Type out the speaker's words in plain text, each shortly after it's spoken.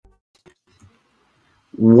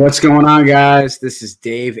What's going on, guys? This is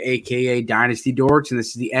Dave, a.k.a. Dynasty Dorks, and this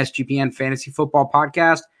is the SGPN Fantasy Football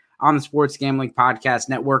Podcast on the Sports Gambling Podcast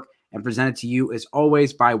Network and presented to you, as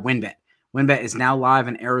always, by WynnBET. WynnBET is now live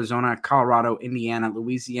in Arizona, Colorado, Indiana,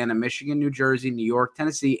 Louisiana, Michigan, New Jersey, New York,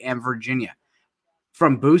 Tennessee, and Virginia.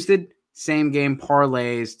 From boosted same-game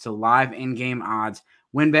parlays to live in-game odds,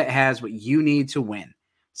 WynnBET has what you need to win.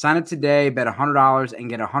 Sign up today, bet $100,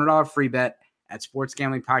 and get a $100 free bet at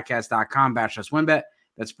sportsgamblingpodcast.com/WynnBET.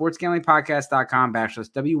 That's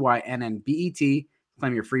sportsgamblingpodcast.com/WYNNBET.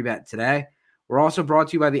 Claim your free bet today. We're also brought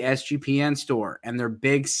to you by the SGPN store and their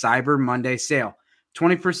big Cyber Monday sale.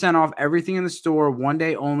 20% off everything in the store, one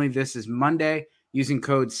day only. This is Monday using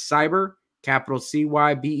code CYBER, capital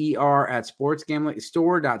CYBER at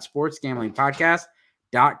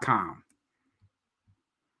store.sportsgamblingpodcast.com.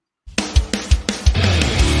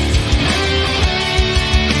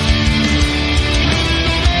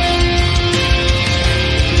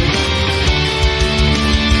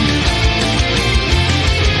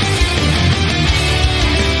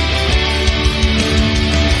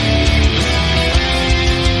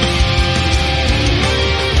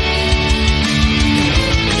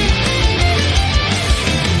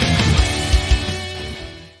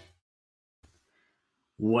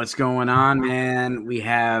 What's going on, man? We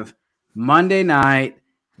have Monday night.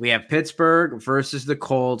 We have Pittsburgh versus the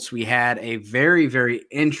Colts. We had a very, very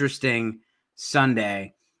interesting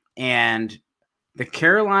Sunday, and the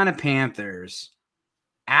Carolina Panthers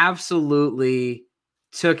absolutely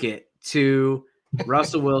took it to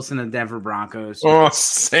Russell Wilson and Denver Broncos. Oh,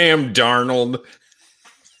 Sam Darnold.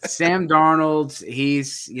 Sam Darnold, he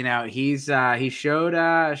showed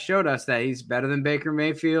us that he's better than Baker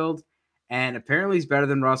Mayfield. And apparently he's better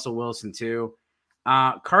than Russell Wilson, too.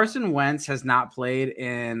 Carson Wentz has not played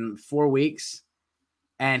in 4 weeks,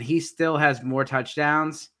 and he still has more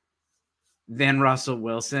touchdowns than Russell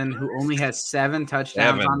Wilson, who only has 7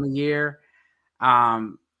 touchdowns on the year.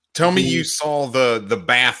 Tell me you saw the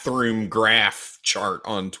bathroom graph chart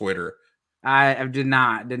on Twitter. I did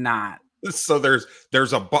not. So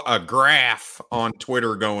there's a graph on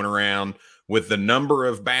Twitter going around with the number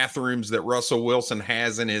of bathrooms that Russell Wilson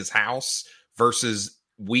has in his house versus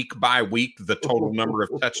week by week, the total number of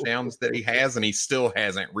touchdowns that he has, and he still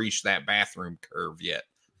hasn't reached that bathroom curve yet.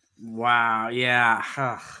 Wow. Yeah.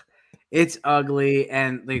 It's ugly.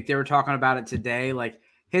 And like they were talking about it today, like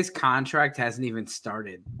his contract hasn't even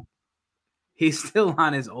started. He's still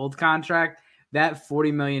on his old contract. That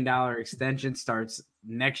 $40 million extension starts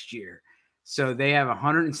next year. So they have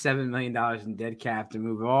 $107 million in dead cap to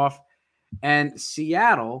move off. And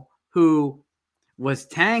Seattle, who was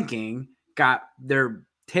tanking, got their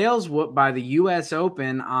tails whooped by the U.S.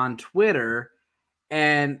 Open on Twitter,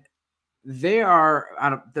 and they are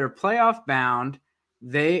out of their playoff bound.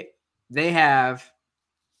 They have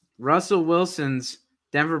Russell Wilson's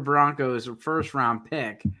Denver Broncos first-round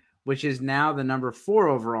pick, which is now the number 4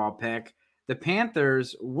 overall pick. The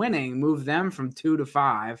Panthers winning moved them from 2 to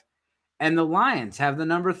 5. And the Lions have the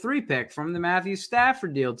number 3 pick from the Matthew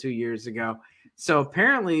Stafford deal 2 years ago. So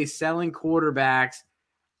apparently selling quarterbacks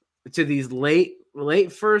to these late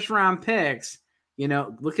first round picks,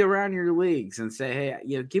 look around your leagues and say,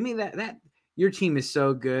 hey, give me that your team is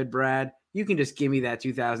so good, Brad. You can just give me that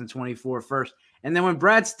 2024 first. And then when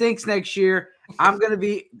Brad stinks next year, I'm going to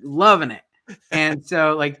be loving it. And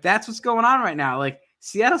so that's what's going on right now. Like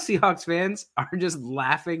Seattle Seahawks fans are just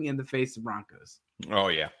laughing in the face of Broncos. Oh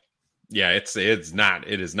yeah. Yeah, it is not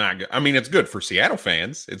good. I mean, it's good for Seattle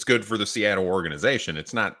fans. It's good for the Seattle organization.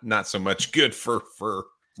 It's not so much good for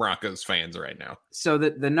Broncos fans right now. So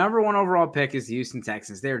the number 1 overall pick is the Houston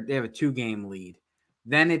Texans. They have a 2-game lead.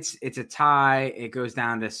 Then it's a tie. It goes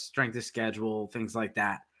down to strength of schedule, things like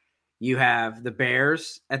that. You have the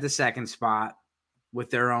Bears at the 2nd spot with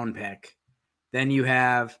their own pick. Then you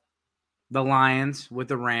have the Lions with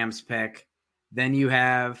the Rams pick. Then you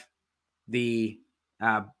have the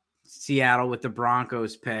Seattle with the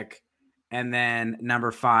Broncos pick, and then number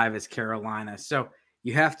 5 is Carolina. So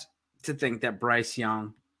you have to think that Bryce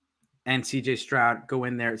Young and CJ Stroud go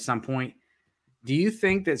in there at some point. Do you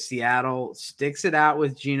think that Seattle sticks it out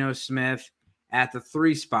with Geno Smith at the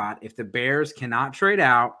 3 spot if the Bears cannot trade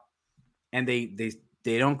out and they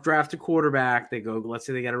don't draft a quarterback? They go, let's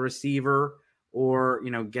say they get a receiver or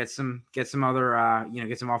get some other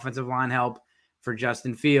get some offensive line help for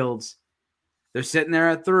Justin Fields. They're sitting there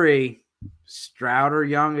at 3. Stroud or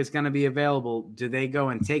Young is going to be available. Do they go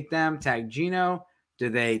and take them, tag Geno? Do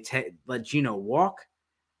they let Geno walk?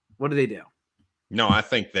 What do they do? No, I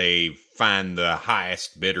think they find the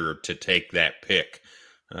highest bidder to take that pick.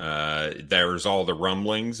 There's all the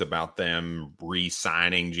rumblings about them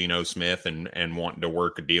re-signing Geno Smith and wanting to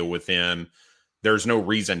work a deal with him. There's no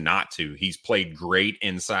reason not to. He's played great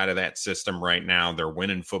inside of that system right now. They're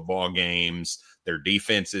winning football games. Their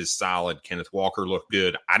defense is solid. Kenneth Walker looked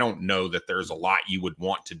good. I don't know that there's a lot you would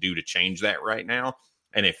want to do to change that right now.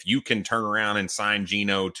 And if you can turn around and sign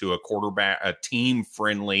Geno to a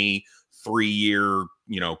team-friendly 3-year,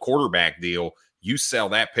 quarterback deal, you sell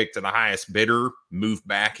that pick to the highest bidder, move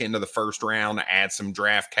back into the first round, add some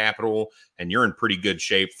draft capital, and you're in pretty good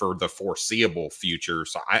shape for the foreseeable future.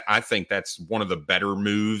 So I think that's one of the better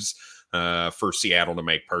moves for Seattle to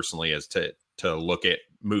make personally, is to look at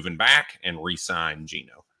moving back and re-sign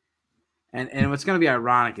Geno. And what's going to be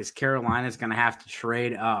ironic is Carolina's going to have to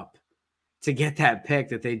trade up to get that pick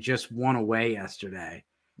that they just won away yesterday.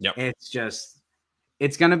 Yep.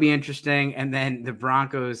 It's going to be interesting. And then the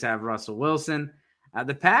Broncos have Russell Wilson.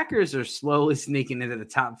 The Packers are slowly sneaking into the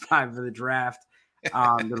top 5 of the draft.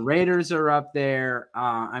 The Raiders are up there.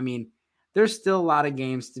 There's still a lot of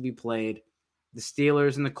games to be played. The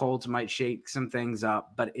Steelers and the Colts might shake some things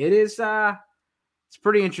up, but it's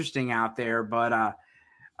pretty interesting out there. But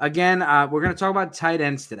again, we're going to talk about tight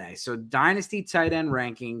ends today. So Dynasty tight end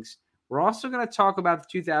rankings. We're also going to talk about the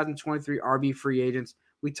 2023 RB free agents.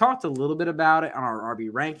 We talked a little bit about it on our RB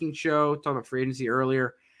ranking show, talked about free agency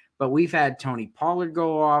earlier, but we've had Tony Pollard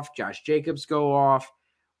go off, Josh Jacobs go off.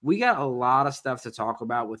 We got a lot of stuff to talk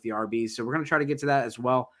about with the RBs, so we're going to try to get to that as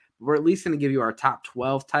well. We're at least going to give you our top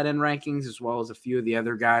 12 tight end rankings as well as a few of the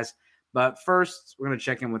other guys. But first, we're going to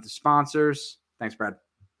check in with the sponsors. Thanks, Brad.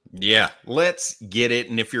 Yeah, let's get it.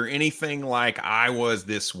 And if you're anything like I was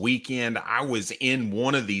this weekend, I was in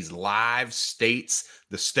one of these live states,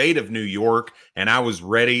 the state of New York, and I was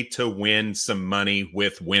ready to win some money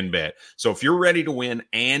with WynnBET. So if you're ready to win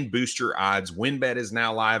and boost your odds, WynnBET is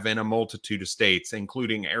now live in a multitude of states,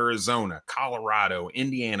 including Arizona, Colorado,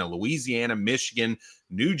 Indiana, Louisiana, Michigan,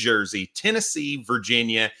 New Jersey, Tennessee,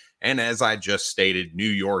 Virginia, and as I just stated, New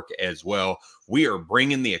York as well. We are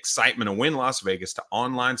bringing the excitement of Wynn Las Vegas to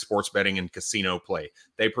online sports betting and casino play.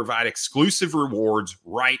 They provide exclusive rewards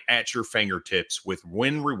right at your fingertips with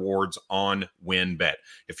Wynn Rewards on WynnBET.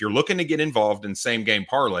 If you're looking to get involved in same-game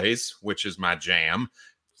parlays, which is my jam,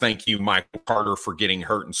 thank you, Michael Carter, for getting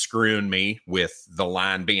hurt and screwing me with the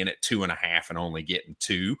line being at 2.5 and only getting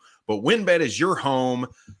 2. But WynnBET is your home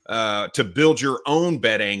to build your own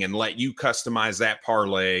betting and let you customize that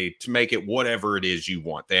parlay to make it whatever it is you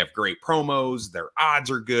want. They have great promos. Their odds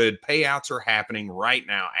are good. Payouts are happening right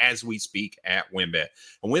now as we speak at WynnBET.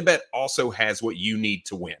 And WynnBET also has what you need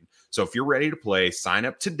to win. So if you're ready to play, sign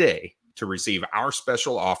up today to receive our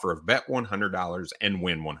special offer of bet $100 and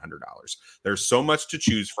win $100. There's so much to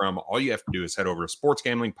choose from. All you have to do is head over to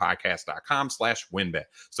sportsgamblingpodcast.com/WynnBET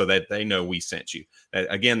so that they know we sent you.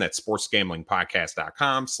 Again, that's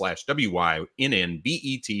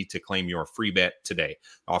sportsgamblingpodcast.com/WYNNBET to claim your free bet today.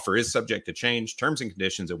 Offer is subject to change. Terms and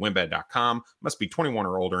conditions at WynnBET.com. Must be 21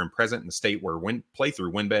 or older and present in the state where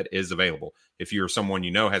playthrough WynnBET is available. If you're someone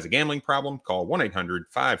you know has a gambling problem, call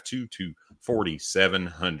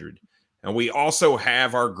 1-800-522-4700. And we also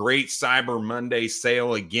have our great Cyber Monday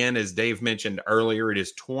sale. Again, as Dave mentioned earlier, it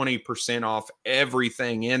is 20% off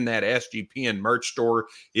everything in that SGPN merch store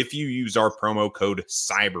if you use our promo code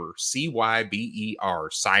CYBER, C-Y-B-E-R,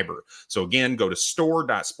 CYBER. So again, go to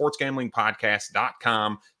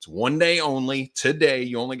store.sportsgamblingpodcast.com. It's one day only. Today,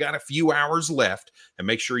 you only got a few hours left. And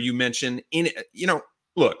make sure you mention,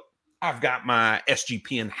 look, I've got my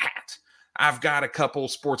SGPN hat. I've got a couple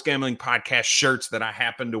Sports Gambling Podcast shirts that I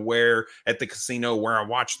happen to wear at the casino where I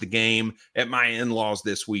watched the game at my in-laws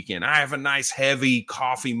this weekend. I have a nice heavy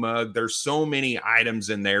coffee mug. There's so many items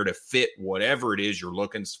in there to fit whatever it is you're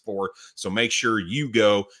looking for. So make sure you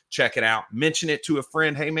go check it out. Mention it to a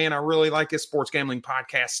friend. Hey, man, I really like this Sports Gambling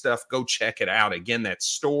Podcast stuff. Go check it out. Again, that's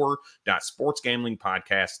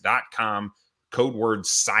store.sportsgamblingpodcast.com. Code word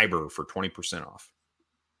CYBER for 20% off.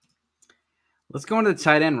 Let's go into the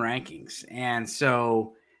tight end rankings. And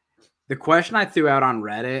so the question I threw out on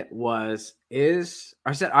Reddit was,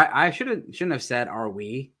 I shouldn't have said, are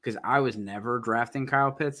we? Because I was never drafting Kyle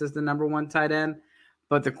Pitts as the number one tight end.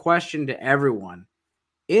 But the question to everyone,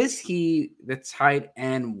 is he the tight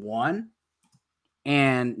end one?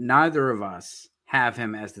 And neither of us have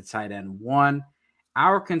him as the tight end one.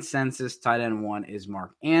 Our consensus tight end one is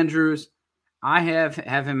Mark Andrews. I have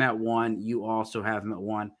him at 1. You also have him at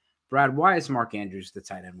 1. Brad, why is Mark Andrews the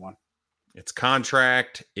tight end one? It's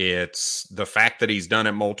contract. It's the fact that he's done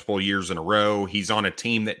it multiple years in a row. He's on a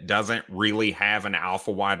team that doesn't really have an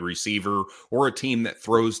alpha wide receiver or a team that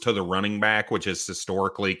throws to the running back, which is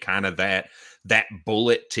historically kind of that that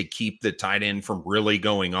bullet to keep the tight end from really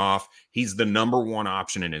going off. He's the number one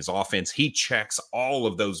option in his offense. He checks all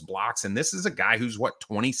of those blocks. And this is a guy who's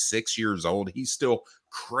 26 years old. He's still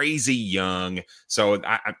crazy young. So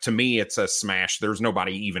to me, it's a smash. There's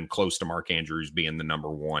nobody even close to Mark Andrews being the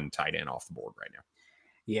number one tight end off the board right now.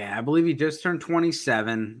 Yeah, I believe he just turned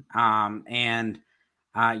 27.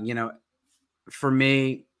 For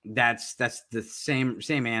me, that's the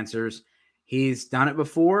same answers. He's done it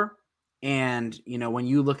before. And, when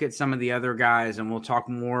you look at some of the other guys, and we'll talk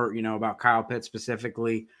more, about Kyle Pitts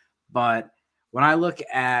specifically, but when I look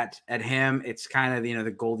at him, it's kind of,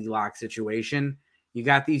 the Goldilocks situation. You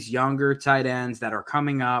got these younger tight ends that are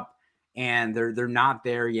coming up and they're not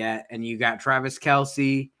there yet. And you got Travis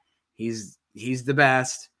Kelce. He's the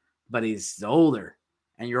best, but he's older.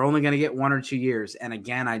 And you're only going to get 1 or 2 years. And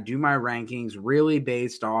again, I do my rankings really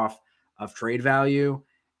based off of trade value.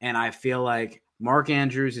 And I feel like Mark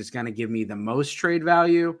Andrews is going to give me the most trade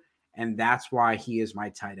value. And that's why he is my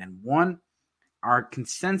tight end 1. Our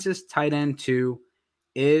consensus tight end 2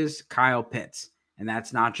 is Kyle Pitts. And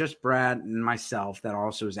that's not just Brad and myself. That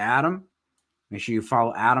also is Adam. Make sure you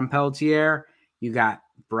follow Adam Pelletier. You got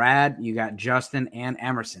Brad, you got Justin and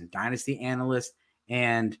Emerson, Dynasty Analyst,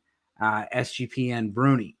 and SGPN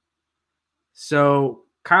Bruni. So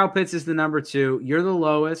Kyle Pitts is the number 2. You're the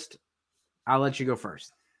lowest. I'll let you go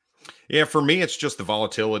first. Yeah, for me, it's just the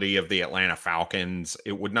volatility of the Atlanta Falcons.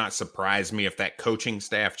 It would not surprise me if that coaching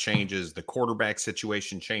staff changes, the quarterback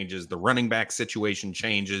situation changes, the running back situation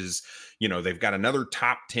changes. They've got another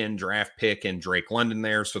top 10 draft pick in Drake London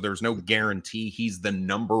there, so there's no guarantee he's the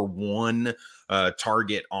number 1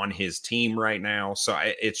 target on his team right now. So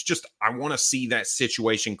it's just, I want to see that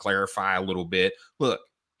situation clarify a little bit. Look,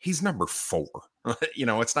 he's number 4.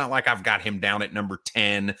 It's not like I've got him down at number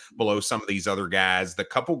 10 below some of these other guys. The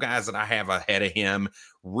couple guys that I have ahead of him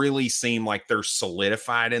really seem like they're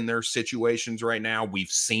solidified in their situations right now. We've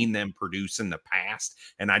seen them produce in the past,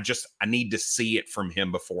 and I need to see it from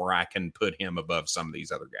him before I can put him above some of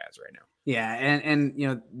these other guys right now. Yeah, and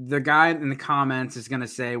the guy in the comments is going to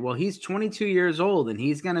say, well, he's 22 years old and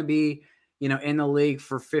he's going to be, in the league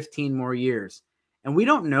for 15 more years. And we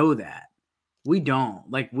don't know that. We don't.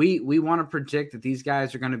 We want to predict that these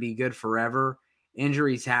guys are going to be good forever.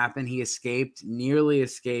 Injuries happen. He narrowly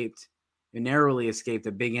escaped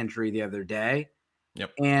a big injury the other day.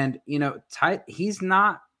 Yep. And, he's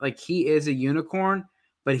not he is a unicorn,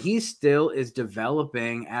 but he still is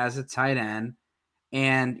developing as a tight end.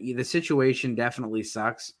 And the situation definitely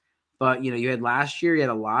sucks. But, you had last year, he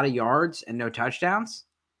had a lot of yards and no touchdowns.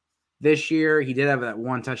 This year, he did have that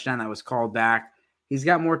 1 touchdown that was called back. He's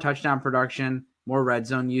got more touchdown production, more red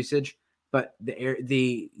zone usage, but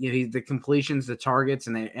the completions, the targets,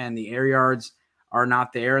 and the air yards are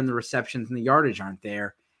not there, and the receptions and the yardage aren't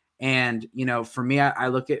there. And for me, I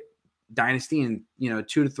look at Dynasty in 2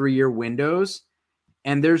 to 3 year windows,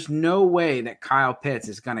 and there's no way that Kyle Pitts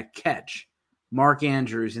is going to catch Mark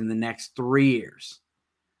Andrews in the next 3 years.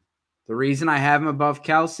 The reason I have him above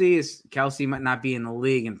Kelce is Kelce might not be in the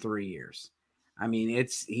league in 3 years. I mean,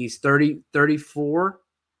 he's 34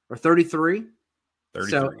 or 33. 33.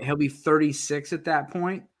 So he'll be 36 at that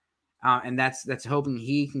point. And that's hoping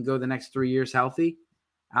he can go the next 3 years healthy.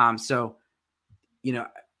 So,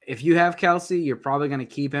 if you have Kelce, you're probably going to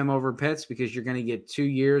keep him over Pitts because you're going to get 2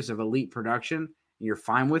 years of elite production. And you're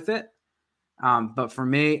fine with it. But for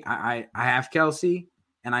me, I have Kelce,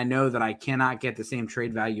 and I know that I cannot get the same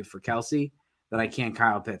trade value for Kelce that I can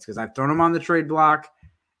Kyle Pitts because I've thrown him on the trade block.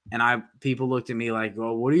 And people looked at me like,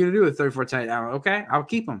 well, what are you going to do with 34 tight end? Okay, I'll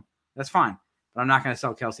keep him. That's fine. But I'm not going to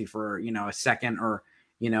sell Kelce for, a second or,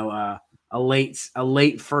 a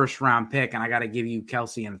late first round pick. And I got to give you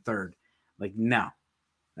Kelce in a third. No,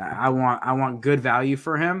 I want good value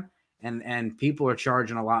for him. And people are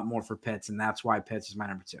charging a lot more for Pitts. And that's why Pitts is my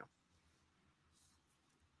number 2.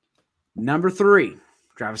 Number 3,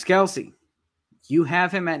 Travis Kelce. You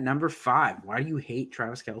have him at number 5. Why do you hate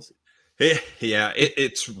Travis Kelce? Yeah,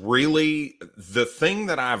 it's really the thing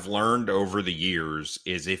that I've learned over the years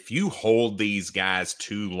is if you hold these guys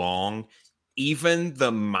too long, even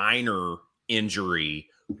the minor injury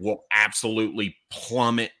will absolutely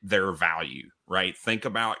plummet their value, right? Think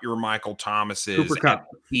about your Michael Thomases, Cooper Kupp.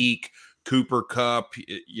 Peak, Cooper Kupp,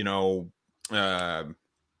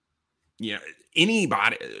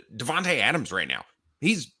 anybody, Devontae Adams right now.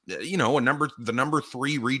 He's, the number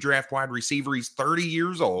 3 redraft wide receiver. He's 30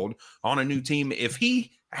 years old on a new team. If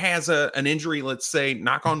he has an injury, let's say,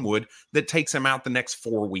 knock on wood, that takes him out the next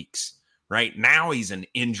 4 weeks, right? Now he's an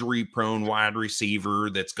injury-prone wide receiver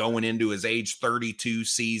that's going into his age 32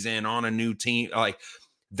 season on a new team.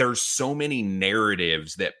 there's so many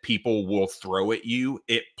narratives that people will throw at you.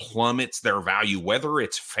 It plummets their value, whether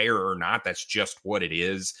it's fair or not. That's just what it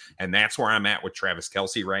is. And that's where I'm at with Travis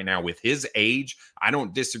Kelce right now. With his age, I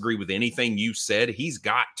don't disagree with anything you said. He's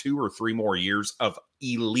got 2 or 3 more years of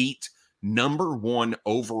elite number 1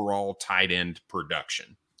 overall tight end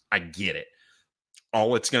production. I get it.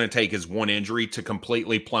 All it's going to take is one injury to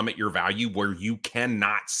completely plummet your value where you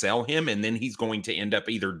cannot sell him. And then he's going to end up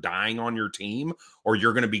either dying on your team or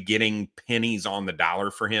you're going to be getting pennies on the dollar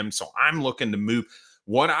for him. So I'm looking to move.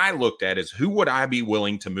 What I looked at is who would I be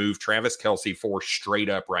willing to move Travis Kelce for straight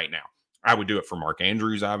up right now? I would do it for Mark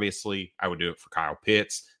Andrews, obviously. I would do it for Kyle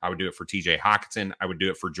Pitts. I would do it for TJ Hockenson. I would do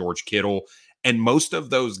it for George Kittle. And most of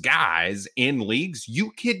those guys in leagues,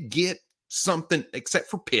 you could get something, except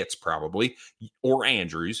for Pitts probably, or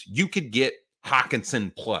Andrews, you could get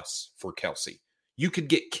Hockenson plus for Kelce. You could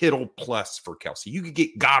get Kittle plus for Kelce. You could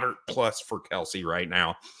get Goddard plus for Kelce right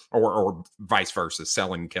now, or vice versa,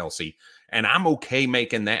 selling Kelce. And I'm okay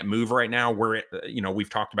making that move right now where, it, we've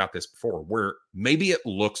talked about this before, where maybe it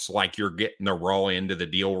looks like you're getting the raw end of the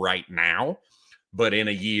deal right now, but in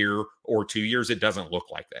a year or 2 years, it doesn't look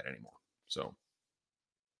like that anymore. So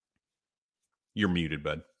you're muted,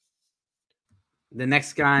 bud. The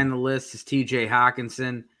next guy on the list is TJ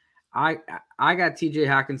Hockenson. I got TJ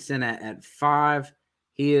Hockenson at 5.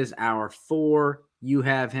 He is our 4. You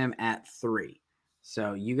have him at 3.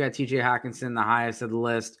 So you got TJ Hockenson, the highest of the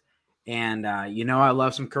list. And, I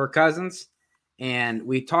love some Kirk Cousins. And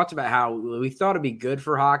we talked about how we thought it'd be good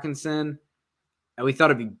for Hockenson. And we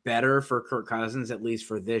thought it'd be better for Kirk Cousins, at least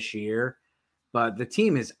for this year. But the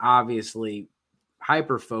team is obviously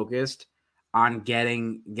hyper-focused on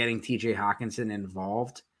getting TJ Hockenson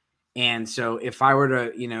involved. And so if I were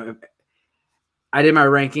to, if I did my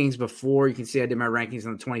rankings before, you can see I did my rankings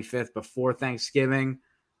on the 25th before Thanksgiving,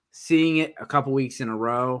 seeing it a couple weeks in a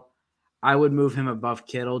row, I would move him above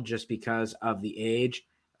Kittle just because of the age.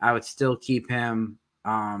 I would still keep him,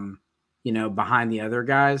 behind the other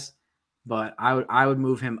guys, but I would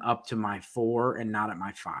move him up to my 4 and not at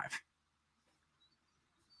my 5.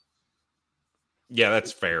 Yeah,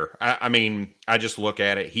 that's fair. I mean, I just look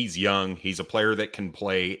at it. He's young. He's a player that can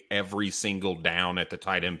play every single down at the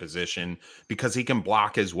tight end position because he can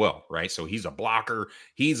block as well, right? So he's a blocker.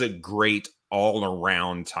 He's a great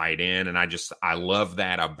all-around tight end, and I love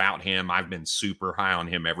that about him. I've been super high on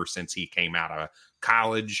him ever since he came out of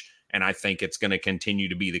college, and I think it's going to continue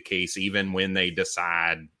to be the case even when they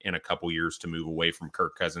decide in a couple years to move away from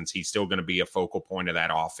Kirk Cousins. He's still going to be a focal point of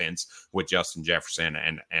that offense with Justin Jefferson,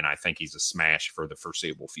 and I think he's a smash for the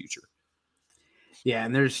foreseeable future. Yeah,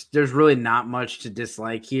 and there's really not much to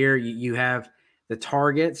dislike here. You have the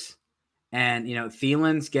targets, and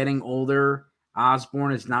Thielen's getting older.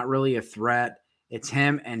 Osborne is not really a threat. It's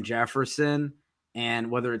him and Jefferson, and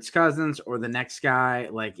whether it's Cousins or the next guy,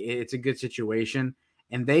 like it's a good situation.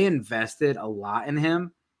 And they invested a lot in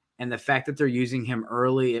him. And the fact that they're using him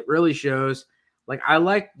early, it really shows. Like, I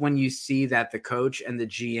like when you see that the coach and the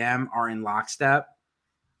GM are in lockstep.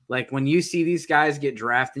 Like, when you see these guys get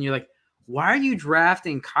drafted, and you're like, why are you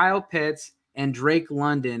drafting Kyle Pitts and Drake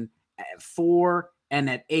London at 4 and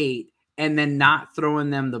at 8 and then not throwing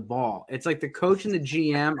them the ball? It's like the coach and the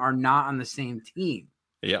GM are not on the same team.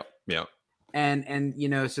 Yeah. And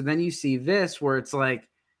so then you see this where it's like,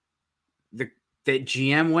 that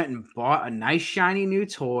GM went and bought a nice shiny new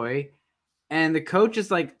toy, and the coach is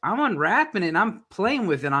like, I'm unwrapping it and I'm playing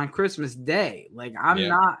with it on Christmas Day. Like, I'm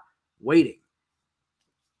not waiting.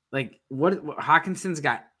 Like, what Hawkinson's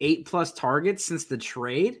got 8+ targets since the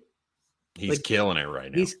trade. He's killing it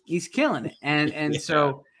right now. He's killing it. And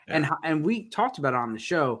so we talked about it on the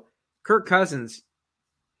show. Kirk Cousins,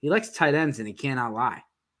 he likes tight ends and he cannot lie.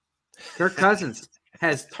 Kirk Cousins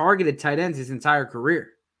has targeted tight ends his entire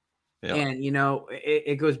career. Yeah. And,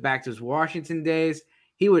 it goes back to his Washington days.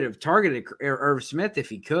 He would have targeted Irv Smith if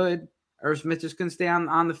he could. Irv Smith just couldn't stay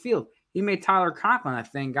on the field. He made Tyler Conklin a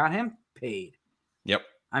thing, got him paid. Yep.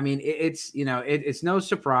 I mean, it's no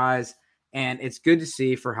surprise, and it's good to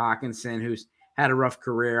see for Hockenson, who's had a rough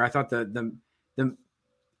career. I thought the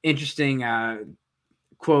interesting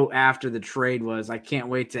quote after the trade was, "I can't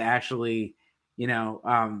wait to actually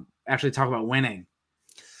talk about winning."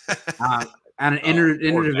 On an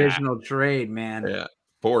interdivisional trade, man. Yeah,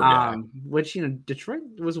 poor guy. Which, Detroit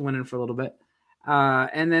was winning for a little bit.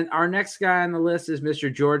 And then our next guy on the list is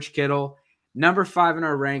Mr. George Kittle, number 5 in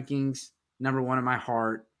our rankings, number 1 in my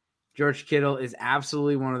heart. George Kittle is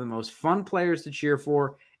absolutely one of the most fun players to cheer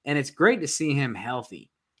for, and it's great to see him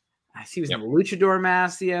healthy. He was in the luchador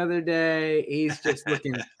mask the other day. He's just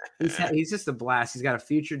looking – he's just a blast. He's got a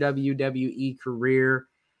future WWE career.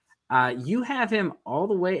 You have him all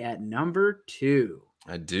the way at number 2.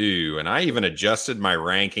 I do. And I even adjusted my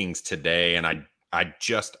rankings today, and I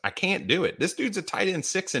can't do it. This dude's a tight end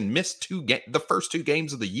 6 and missed the first 2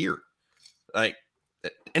 games of the year. Like,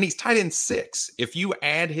 and he's tight end 6. If you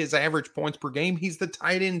add his average points per game, he's the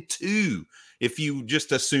tight end 2. If you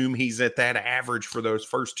just assume he's at that average for those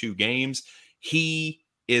first 2 games, he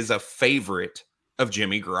is a favorite of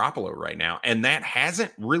Jimmy Garoppolo right now. And that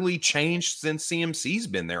hasn't really changed since CMC's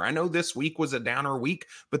been there. I know this week was a downer week,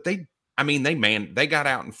 but they got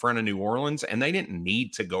out in front of New Orleans, and they didn't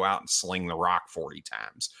need to go out and sling the rock 40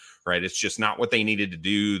 times, right? It's just not what they needed to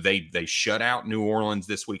do. They shut out New Orleans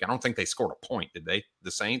this week. I don't think they scored a point, did they?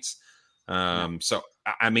 The Saints? So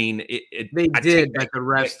I mean, they did, but the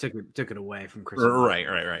refs took it away from Chris.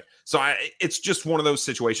 Right. So it's just one of those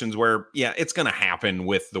situations where, yeah, it's going to happen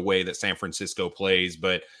with the way that San Francisco plays,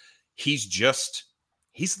 but he's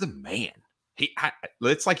the man.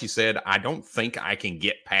 It's like you said, I don't think I can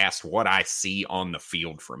get past what I see on the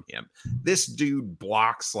field from him. This dude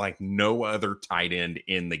blocks like no other tight end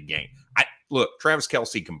in the game. Look, Travis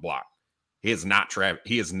Kelce can block. He is not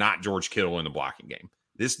George Kittle in the blocking game.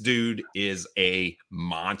 This dude is a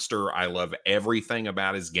monster. I love everything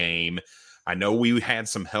about his game. I know we had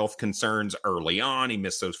some health concerns early on. He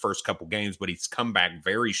missed those first couple games, but he's come back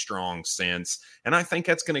very strong since. And I think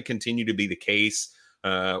that's going to continue to be the case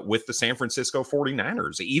with the San Francisco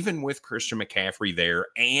 49ers. Even with Christian McCaffrey there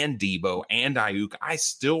and Debo and Ayuk, I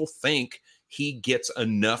still think he gets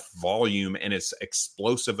enough volume and is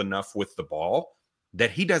explosive enough with the ball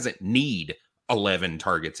that he doesn't need 11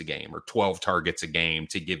 targets a game or 12 targets a game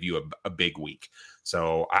to give you a big week.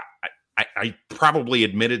 So I probably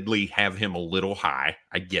admittedly have him a little high.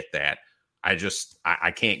 I get that. I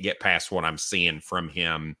can't get past what I'm seeing from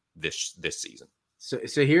him this season. So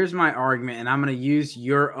here's my argument, and I'm going to use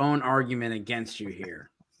your own argument against you here.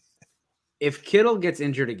 If Kittle gets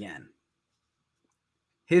injured again,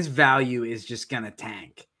 his value is just going to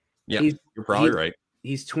tank. Yeah, you're probably right.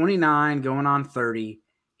 He's 29 going on 30.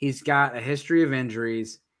 He's got a history of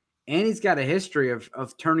injuries, and he's got a history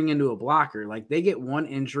of turning into a blocker. Like, they get one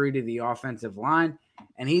injury to the offensive line,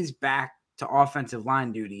 and he's back to offensive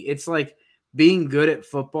line duty. It's like being good at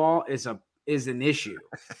football is an issue.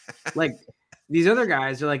 Like, these other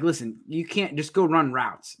guys are like, listen, you can't just go run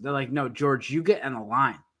routes. They're like, no, George, you get on the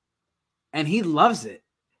line. And he loves it.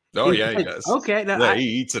 Oh, yeah, he does. Okay. He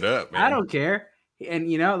eats it up, man. I don't care. And,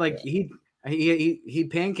 he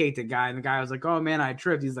pancaked a guy, and the guy was like, oh, man, I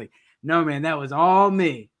tripped. He's like, no, man, that was all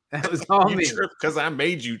me. That was all me. Because I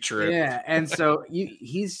made you trip. Yeah. And so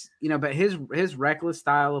he's, but his reckless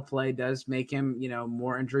style of play does make him,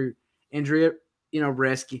 more injury,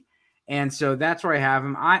 risky. And so that's where I have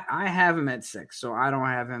him. I have him at 6, so I don't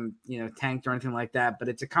have him, tanked or anything like that. But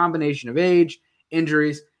it's a combination of age,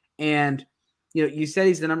 injuries, and, you said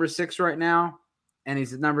he's the number 6 right now, and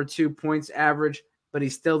he's the number 2 points average, but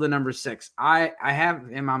he's still the number 6. I have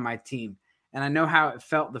him on my team, and I know how it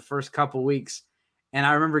felt the first couple weeks, and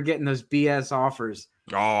I remember getting those BS offers.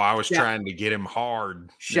 Oh, I was trying to get him hard.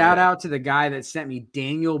 Shout out to the guy that sent me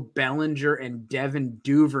Daniel Bellinger and Devin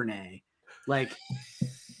Duvernay. Like,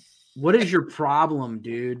 what is your problem,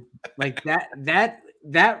 dude? Like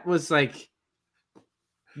that was like,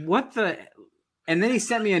 what the? And then he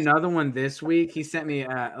sent me another one this week. He sent me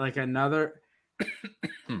like another,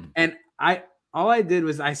 and all I did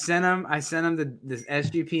was I sent him this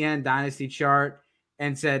SGPN dynasty chart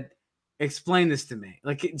and said, explain this to me.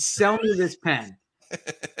 Like, sell me this pen.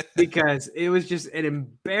 Because it was just an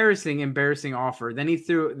embarrassing offer. Then he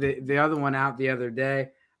threw the other one out the other day.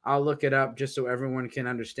 I'll look it up just so everyone can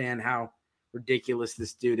understand how ridiculous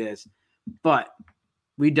this dude is. But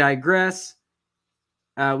we digress.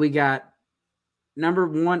 We got number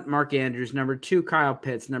 1, Mark Andrews. Number 2, Kyle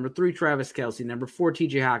Pitts. Number 3, Travis Kelce. Number 4,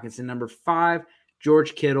 TJ Hockenson. Number 5,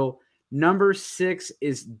 George Kittle. Number 6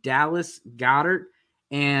 is Dallas Goedert.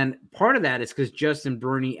 And part of that is because Justin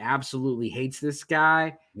Bruni absolutely hates this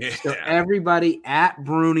guy. Yeah. So everybody at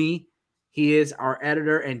Bruni, he is our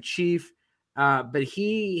editor-in-chief. But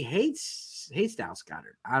he hates Dallas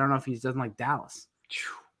Goedert. I don't know if he doesn't like Dallas,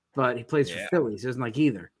 but he plays for Philly. So he doesn't like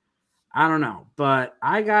either. I don't know, but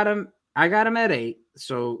I got him at 8.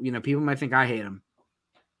 So, people might think I hate him.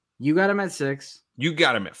 You got him at 6. You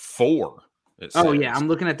got him at 4. Oh yeah. I'm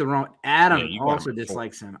looking at the wrong. Adam also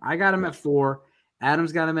dislikes him. I got him at 4.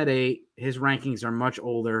 Adam's got him at 8. His rankings are much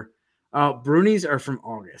older. Bruni's are from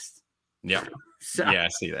August. Yeah. So, yeah, I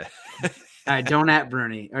see that. Don't at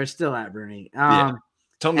Bruni, or still at Bruni. Tell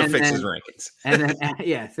him to fix his rankings. And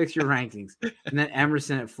then, fix your rankings. And then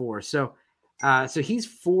Emerson at 4. So he's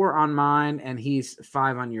 4 on mine, and he's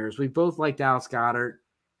 5 on yours. We both like Dallas Goedert.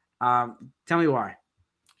 Tell me why.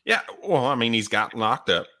 Yeah, well, I mean, he's got locked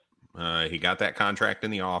up. He got that contract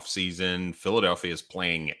in the offseason. Philadelphia is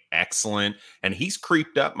playing excellent, and he's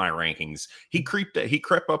creeped up my rankings. He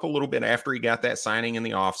crept up a little bit after he got that signing in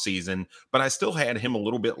the offseason, but I still had him a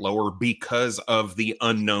little bit lower because of the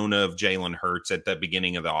unknown of Jalen Hurts at the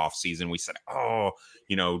beginning of the offseason. We said, oh,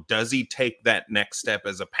 does he take that next step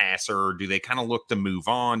as a passer, or do they kind of look to move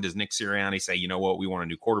on? Does Nick Sirianni say, you know what, we want a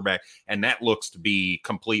new quarterback? And that looks to be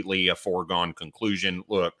completely a foregone conclusion.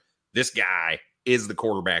 Look, this guy is the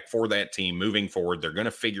quarterback for that team moving forward. They're going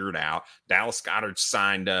to figure it out. Dallas Goedert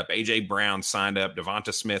signed up. A.J. Brown signed up.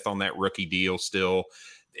 Devonta Smith on that rookie deal still.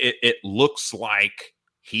 It looks like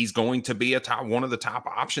he's going to be one of the top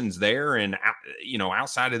options there. And,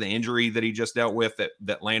 outside of the injury that he just dealt with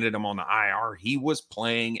that landed him on the IR, he was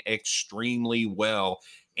playing extremely well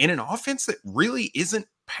in an offense that really isn't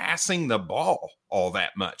passing the ball all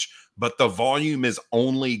that much. But the volume is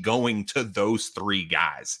only going to those three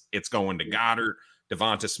guys. It's going to Goddard,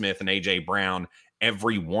 Devonta Smith, and A.J. Brown.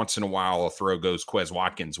 Every once in a while, a throw goes Quez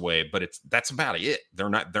Watkins' way, but that's about it. They're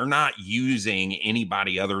not using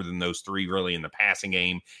anybody other than those three really in the passing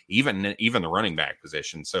game, even the running back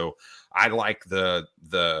position. So I like the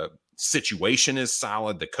situation is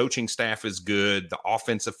solid. The coaching staff is good. The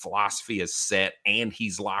offensive philosophy is set, and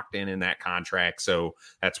he's locked in that contract. So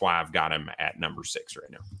that's why I've got him at number 6 right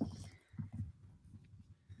now.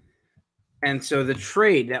 And so the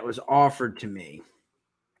trade that was offered to me,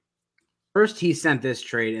 first he sent this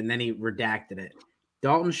trade and then he redacted it.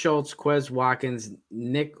 Dalton Schultz, Quez Watkins,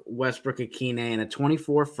 Nick Westbrook-Ikhine, and a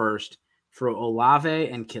 24 first for Olave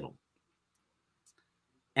and Kittle.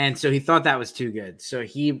 And so he thought that was too good. So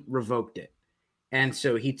he revoked it. And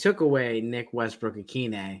so he took away Nick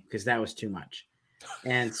Westbrook-Ikhine because that was too much.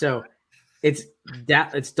 And so it's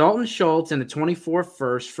Dalton Schultz and a 24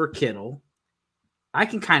 first for Kittle. I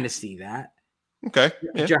can kind of see that. Okay.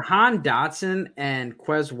 Yeah. Jahan Dotson and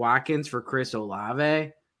Quez Watkins for Chris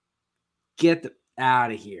Olave. Get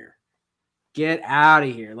out of here. Get out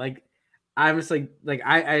of here. Like, I was like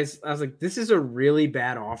I was like, this is a really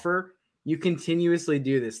bad offer. You continuously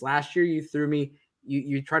do this. Last year you threw me,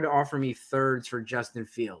 you tried to offer me thirds for Justin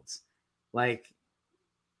Fields. Like,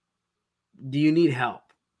 do you need help?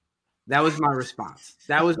 That was my response.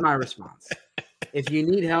 If you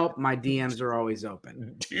need help, my DMs are always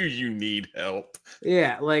open. Do you need help?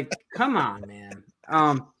 Yeah, like, come on, man.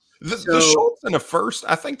 The Schultz in a first,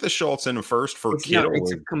 I think the Schultz in a first for Kittle.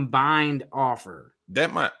 It's a combined offer.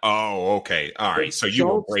 That might. Oh, okay. All right. So you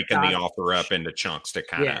were breaking the offer up into chunks to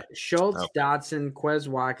kind of. Yeah, Schultz, Dotson, Quez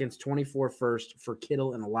Watkins, 24 first for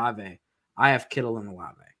Kittle and Olave. I have Kittle and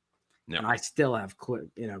Olave. No. And I still have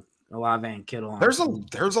Olave and Kittle. There's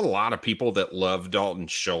a lot of people that love Dalton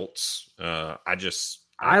Schultz.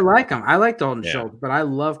 I like him. I like Dalton Schultz, but I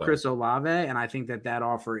love Chris Olave, and I think that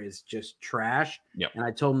offer is just trash. Yep. And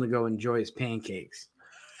I told him to go enjoy his pancakes.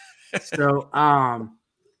 So,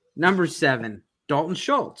 number 7, Dalton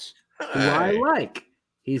Schultz, who I like.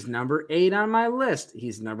 He's number 8 on my list.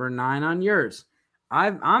 He's number 9 on yours.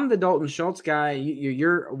 I'm the Dalton Schultz guy.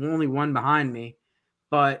 You're only one behind me,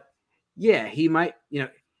 but yeah, he might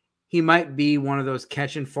be one of those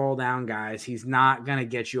catch and fall down guys. He's not going to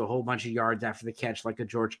get you a whole bunch of yards after the catch like a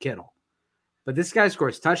George Kittle. But this guy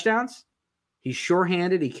scores touchdowns. He's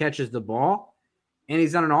sure-handed. He catches the ball. And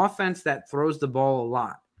he's on an offense that throws the ball a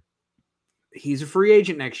lot. He's a free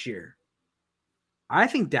agent next year. I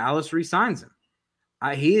think Dallas re-signs him.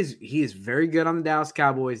 He is very good on the Dallas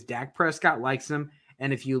Cowboys. Dak Prescott likes him.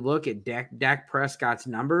 And if you look at Dak Prescott's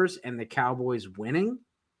numbers and the Cowboys winning,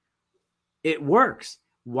 it works.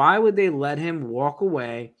 Why would they let him walk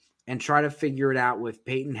away and try to figure it out with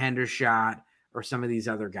Peyton Hendershot or some of these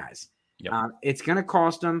other guys? Yep. It's going to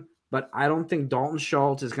cost them, but I don't think Dalton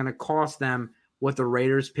Schultz is going to cost them what the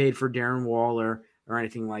Raiders paid for Darren Waller or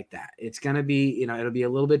anything like that. It's going to be, it'll be a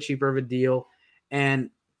little bit cheaper of a deal, and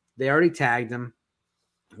they already tagged him.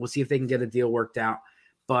 We'll see if they can get a deal worked out.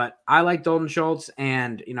 But I like Dalton Schultz,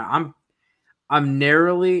 and I'm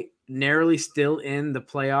narrowly still in the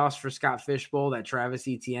playoffs for Scott Fishbowl. That Travis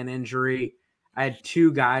Etienne injury. I had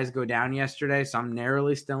 2 guys go down yesterday, so I'm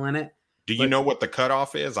narrowly still in it. Do you know what the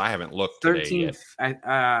cutoff is? I haven't looked today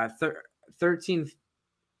yet. 13.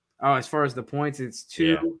 Oh, as far as the points, it's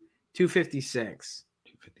 256.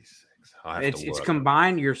 256. It's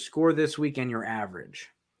combined your score this week and your average.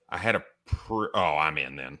 I had a I'm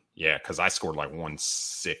in then. Yeah, because I scored like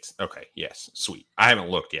 1-6. Okay, yes, sweet. I haven't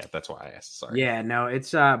looked yet. That's why I asked. Sorry. Yeah, no,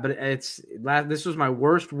 it's this was my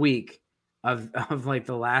worst week of like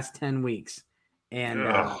the last 10 weeks, and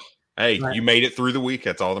hey, you made it through the week.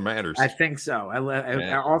 That's all that matters. I think so.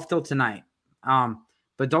 I off till tonight.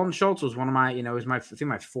 But Dalton Schultz was one of my, was I think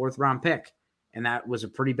my 4th round pick. And that was a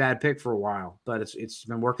pretty bad pick for a while, but it's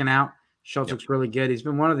been working out. Schultz looks really good. He's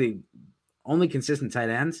been one of the only consistent tight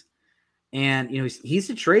ends. And, he's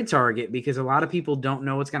a trade target because a lot of people don't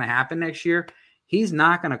know what's going to happen next year. He's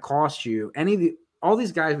not going to cost you all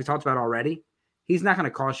these guys we talked about already. He's not going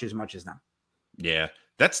to cost you as much as them. Yeah.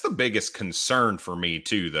 That's the biggest concern for me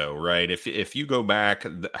too, though, right? If you go back,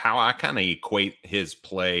 how I kind of equate his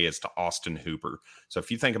play is to Austin Hooper. So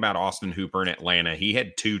if you think about Austin Hooper in Atlanta, he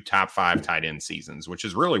had 2 top 5 tight end seasons, which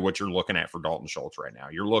is really what you're looking at for Dalton Schultz right now.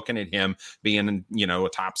 You're looking at him being, a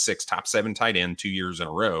top 6, top 7 tight end 2 years in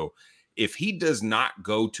a row. If he does not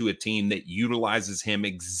go to a team that utilizes him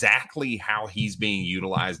exactly how he's being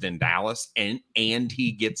utilized in Dallas and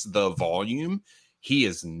he gets the volume, he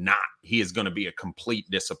is going to be a complete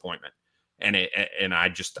disappointment. And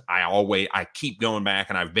I keep going back,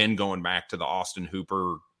 and I've been going back to the Austin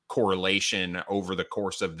Hooper correlation over the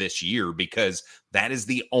course of this year, because that is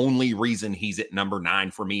the only reason he's at number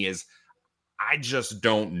 9 for me. Is I just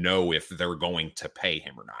don't know if they're going to pay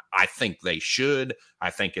him or not. I think they should.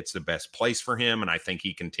 I think it's the best place for him, and I think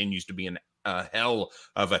he continues to be a hell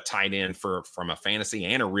of a tight end from a fantasy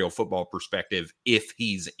and a real football perspective if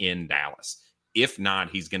he's in Dallas. If not,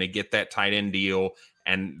 he's going to get that tight end deal,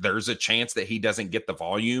 and there's a chance that he doesn't get the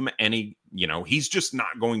volume, and he's just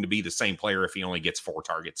not going to be the same player if he only gets 4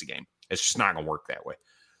 targets a game. It's just not going to work that way.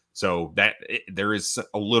 So there is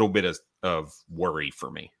a little bit of worry for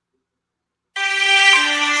me.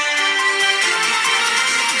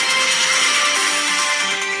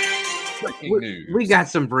 We got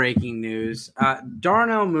some breaking news.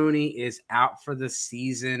 Darnell Mooney is out for the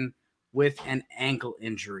season with an ankle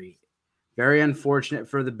injury. Very unfortunate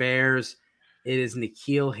for the Bears. It is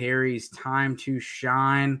N'Keal Harry's time to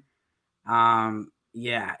shine.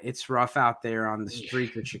 It's rough out there on the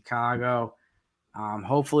streets of Chicago.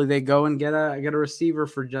 Hopefully they go and get a receiver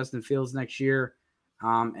for Justin Fields next year.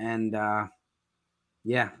 But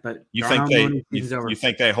you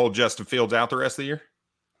think they hold Justin Fields out the rest of the year?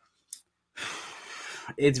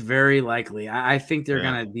 It's very likely. I think they're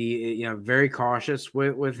going to be, very cautious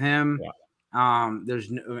with him. Yeah.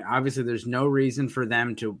 There's no reason for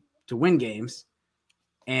them to win games,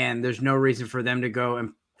 and there's no reason for them to go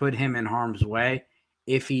and put him in harm's way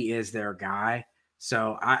if he is their guy.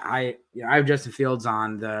 So I have Justin Fields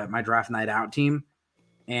on my draft night out team,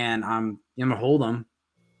 and I'm gonna hold him,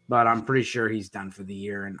 but I'm pretty sure he's done for the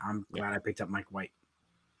year, and I'm glad I picked up Mike White.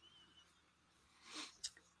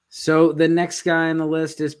 So the next guy on the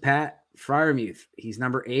list is Pat Freiermuth. He's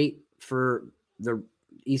number 8 for the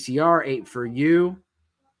ECR, 8 for you,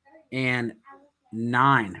 and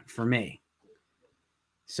 9 for me.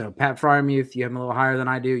 So Pat Freiermuth, you have him a little higher than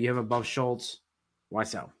I do. You have him above Schultz. Why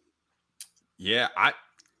so? Yeah,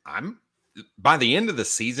 I'm by the end of the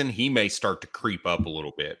season, he may start to creep up a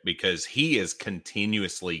little bit because he is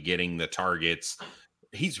continuously getting the targets.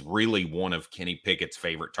 He's really one of Kenny Pickett's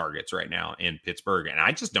favorite targets right now in Pittsburgh. And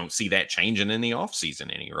I just don't see that changing in the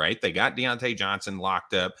offseason any, right? They got Deontay Johnson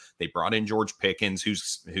locked up. They brought in George Pickens,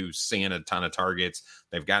 who's seeing a ton of targets.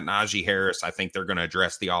 They've got Najee Harris. I think they're going to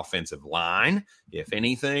address the offensive line, if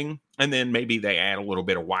anything. And then maybe they add a little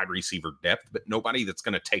bit of wide receiver depth, but nobody that's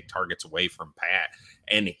going to take targets away from Pat.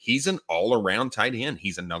 And he's an all-around tight end.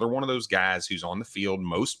 He's another one of those guys who's on the field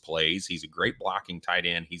most plays. He's a great blocking tight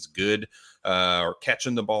end. He's good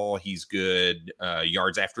catching the ball. He's good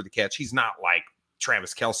yards after the catch. He's not like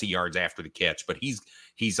Travis Kelce yards after the catch, but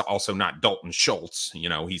he's also not Dalton Schultz.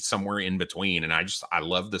 He's somewhere in between. And I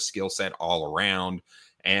love the skill set all around.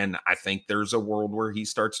 And I think there's a world where he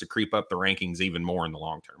starts to creep up the rankings even more in the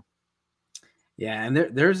long term. Yeah, and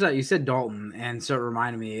there's you said Dalton, and so it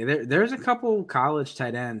reminded me there's a couple college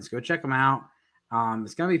tight ends. Go check them out.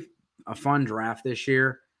 It's gonna be a fun draft this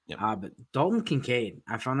year. Yep. But Dalton Kincaid,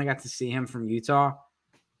 I finally got to see him from Utah.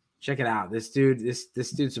 Check it out. This dude's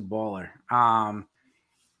a baller.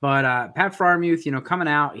 But Pat Freiermuth, coming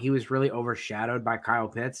out, he was really overshadowed by Kyle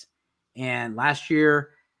Pitts. And last year,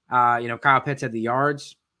 Kyle Pitts had the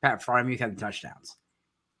yards. Pat Freiermuth had the touchdowns.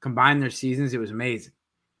 Combined their seasons, it was amazing.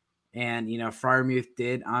 And, Freiermuth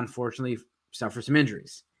did, unfortunately, suffer some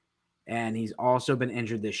injuries. And he's also been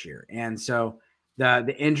injured this year. And so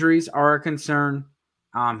the injuries are a concern.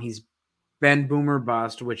 He's been boomer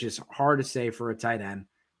bust, which is hard to say for a tight end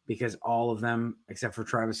because all of them, except for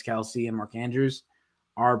Travis Kelce and Mark Andrews,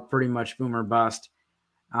 are pretty much boomer bust.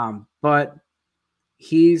 But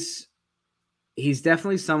he's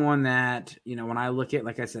definitely someone that, when I look at,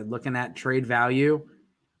 like I said, looking at trade value,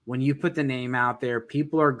 when you put the name out there,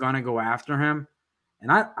 people are going to go after him.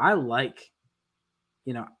 And I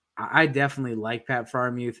definitely like Pat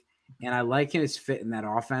Freiermuth. and I like his fit in that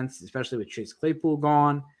offense, especially with Chase Claypool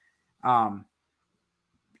gone.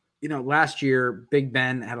 Last year, Big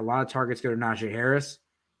Ben had a lot of targets go to Najee Harris,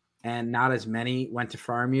 and not as many went to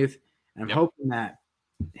Freiermuth. And I'm hoping that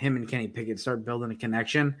him and Kenny Pickett start building a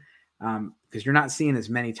connection because you're not seeing as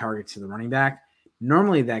many targets to the running back.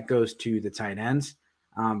 Normally that goes to the tight ends,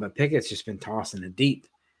 but Pickett's just been tossing it deep.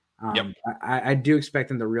 I do expect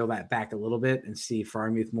them to reel that back a little bit and see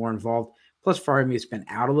Freiermuth more involved. Plus, Freiermuth's been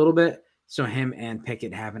out a little bit, so him and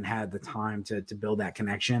Pickett haven't had the time to build that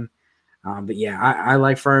connection. But yeah, I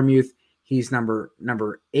like Freiermuth. He's number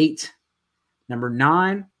 8. Number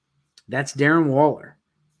 9, that's Darren Waller.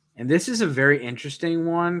 And this is a very interesting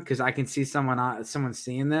one because I can see someone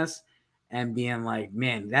seeing this and being like,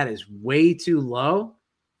 man, that is way too low.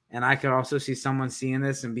 And I could also see someone seeing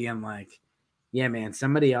this and being like, yeah, man,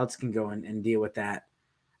 somebody else can go and deal with that.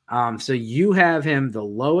 So you have him the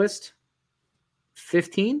lowest,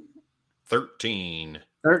 15? 13.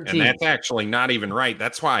 And that's actually not even right.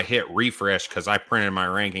 That's why I hit refresh, because I printed my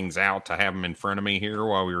rankings out to have them in front of me here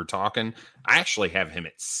while we were talking. I actually have him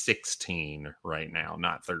at 16 right now,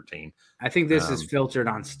 not 13. I think this is filtered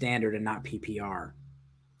on standard and not PPR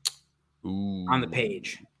on the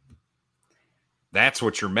page. That's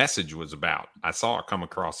what your message was about. I saw it come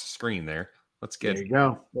across the screen there. There you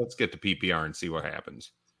go. Let's get to PPR and see what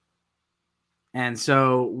happens. And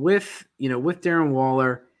so with Darren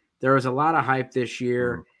Waller, there was a lot of hype this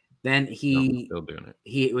year. Then still doing it.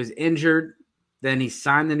 He was injured. Then he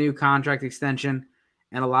signed the new contract extension.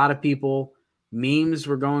 And a lot of people, memes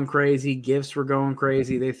were going crazy. Gifts were going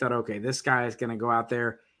crazy. They thought, okay, this guy is going to go out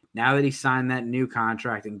there now that he signed that new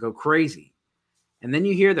contract and go crazy. And then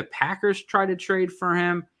you hear the Packers try to trade for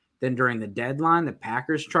him. Then during the deadline, the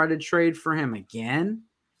Packers try to trade for him again.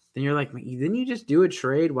 Then you're like, didn't you just do a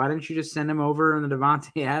trade? Why didn't you just send him over in the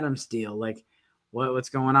Davante Adams deal? Like, what's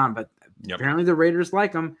going on? But apparently the Raiders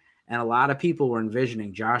like him, and a lot of people were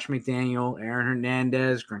envisioning Josh McDaniel, Aaron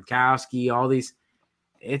Hernandez, Gronkowski, all these.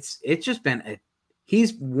 It's just been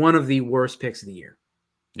he's one of the worst picks of the year.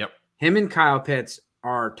 Yep. Him and Kyle Pitts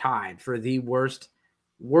are tied for the worst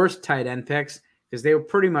tight end picks because they were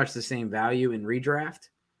pretty much the same value in redraft,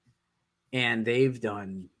 and they've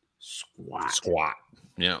done squat.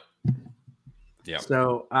 Yeah. Yeah.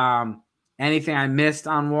 So, anything I missed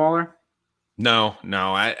on Waller? No.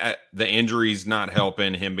 The injury's not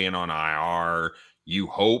helping him being on IR. You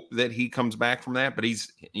hope that he comes back from that, but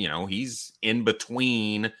he's in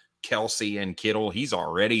between Kelsey and Kittle. He's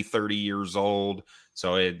already 30 years old.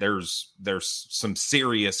 So there's some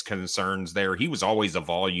serious concerns there. He was always a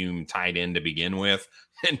volume tight end to begin with.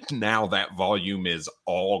 And now that volume is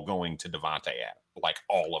all going to Davante Adams, like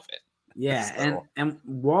all of it. Yeah, So, and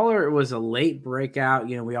Waller was a late breakout.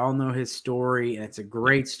 We all know his story, and it's a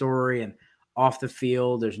great story. And off the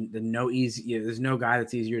field, there's no guy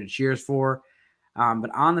that's easier to cheers for.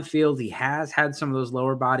 But on the field, he has had some of those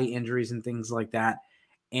lower body injuries and things like that.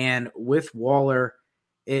 And with Waller,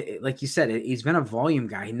 like you said, he's been a volume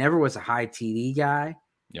guy. He never was a high TD guy,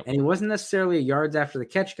 and he wasn't necessarily a yards after the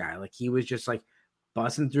catch guy. Like he was just like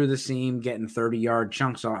busting through the seam, getting 30-yard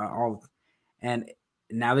chunks all. And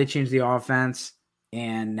now they changed the offense,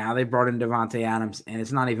 and now they brought in Davante Adams, and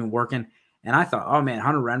it's not even working. And I thought, oh, man,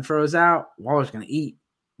 Hunter Renfro's out. Waller's going to eat.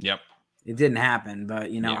 Yep. It didn't happen. But, I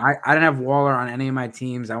didn't have Waller on any of my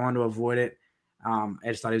teams. I wanted to avoid it. I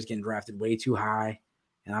just thought he was getting drafted way too high,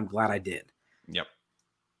 and I'm glad I did. Yep.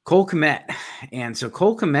 Cole Kmet. And so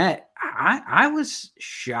Cole Kmet, I was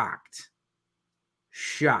shocked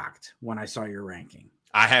when I saw your ranking.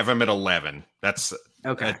 I have him at 11. That's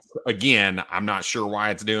okay. Again, I'm not sure why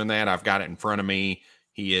it's doing that. I've got it in front of me.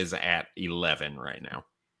 He is at 11 right now.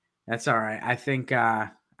 That's all right. I think I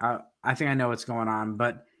know what's going on,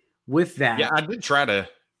 but with that, yeah, I did try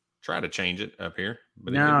to change it up here,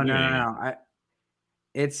 but no.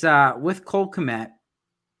 It's with Cole Kmet.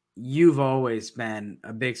 You've always been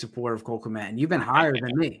a big supporter of Cole Kmet, and you've been higher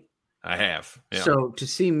than me. I have. Yeah. So to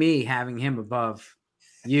see me having him above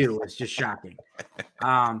you is just shocking.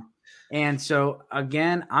 And so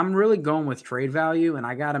again, I'm really going with trade value, and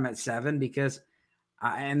I got him at 7 because,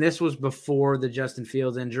 and this was before the Justin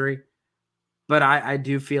Fields injury, but I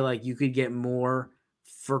do feel like you could get more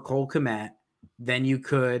for Cole Kmet than you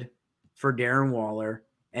could for Darren Waller,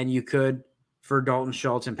 and you could for Dalton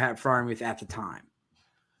Schultz and Pat Freiermuth at the time.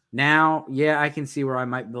 Now, yeah, I can see where I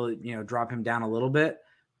might drop him down a little bit,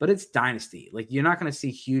 but it's dynasty. Like you're not going to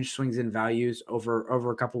see huge swings in values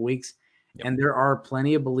over a couple weeks. Yep. And there are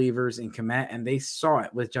plenty of believers in Kmet, and they saw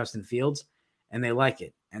it with Justin Fields, and they like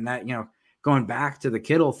it. And that, going back to the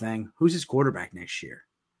Kittle thing, who's his quarterback next year?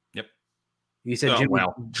 Yep. You said Jimmy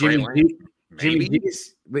Trey Lance. Jimmy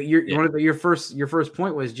G's, but your first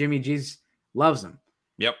point was Jimmy G's loves him.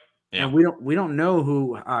 Yep. Yeah. And we don't know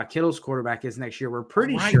who Kittle's quarterback is next year. We're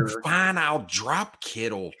pretty sure. Fine, I'll drop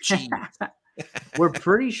Kittle. Jeez. We're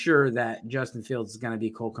pretty sure that Justin Fields is going to be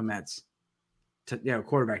Cole Kmet's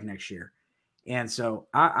quarterback next year. And so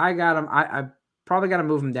I got him. I probably got to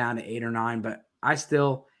move him down to 8 or 9, but I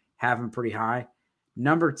still have him pretty high.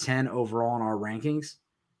 Number 10 overall in our rankings.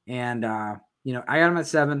 And, I got him at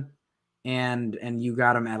 7 and you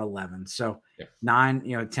got him at 11. So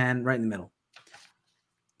 9, 10 right in the middle.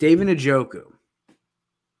 David Njoku.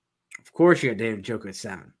 Of course, you got David Njoku at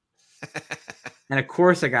 7. And of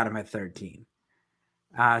course, I got him at 13.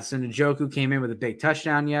 So Njoku came in with a big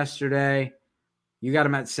touchdown yesterday. You got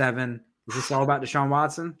him at 7. Is this all about Deshaun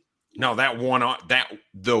Watson? No,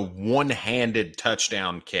 the one-handed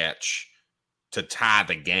touchdown catch to tie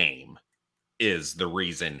the game is the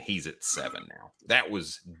reason he's at 7 now. That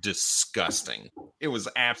was disgusting. It was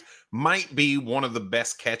might be one of the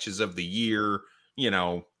best catches of the year,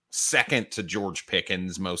 second to George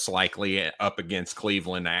Pickens, most likely up against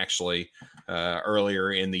Cleveland, actually,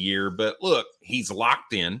 earlier in the year. But look, he's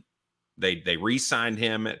locked in. They re-signed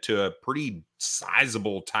him to a pretty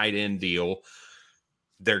sizable tight end deal.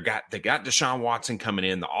 They got Deshaun Watson coming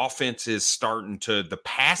in. The offense is starting to, the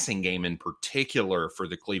passing game in particular for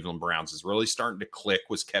the Cleveland Browns is really starting to click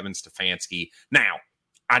with Kevin Stefanski. Now,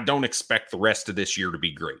 I don't expect the rest of this year to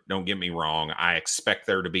be great. Don't get me wrong. I expect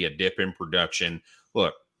there to be a dip in production.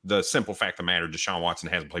 Look, the simple fact of the matter, Deshaun Watson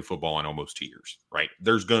hasn't played football in almost 2 years, right?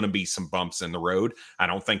 There's going to be some bumps in the road. I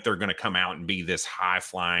don't think they're going to come out and be this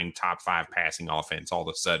high-flying, top-5 passing offense all of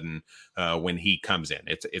a sudden when he comes in.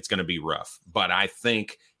 It's going to be rough. But I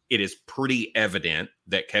think it is pretty evident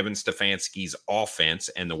that Kevin Stefanski's offense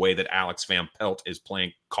and the way that Alex Van Pelt is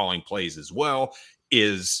calling plays as well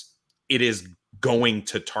is going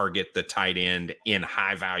to target the tight end in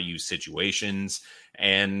high-value situations.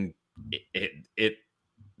 And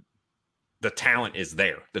the talent is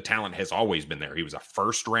there. The talent has always been there. He was a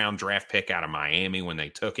first-round draft pick out of Miami when they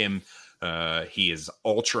took him. He is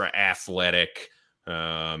ultra athletic.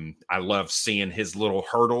 I love seeing his little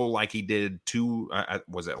hurdle like he did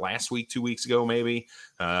was it last week, 2 weeks ago, maybe?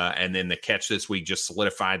 And then the catch this week just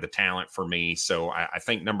solidified the talent for me. So I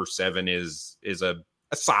think number 7 is a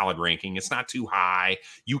solid ranking. It's not too high.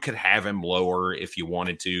 You could have him lower if you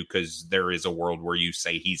wanted to, because there is a world where you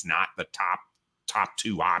say he's not the top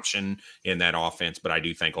 2 option in that offense, but I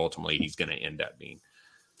do think ultimately he's going to end up being.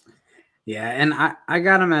 Yeah, and I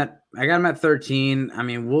got him at 13. I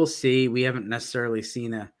mean, we'll see. We haven't necessarily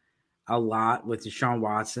seen a lot with Deshaun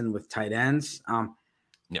Watson with tight ends.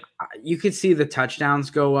 You could see the touchdowns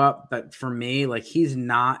go up, but for me, like, he's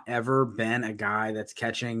not ever been a guy that's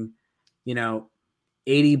catching,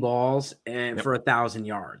 80 balls for 1,000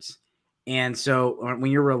 yards. And so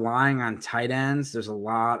when you're relying on tight ends, there's a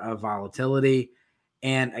lot of volatility.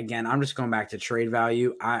 And again, I'm just going back to trade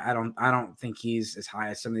value. I don't think he's as high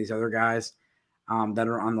as some of these other guys that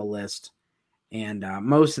are on the list. And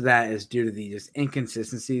most of that is due to the just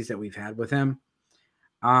inconsistencies that we've had with him.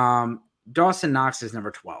 Dawson Knox is number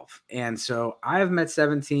 12. And so I have him at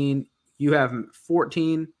 17. You have him at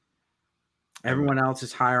 14. Everyone else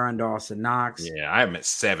is higher on Dawson Knox. Yeah, I have him at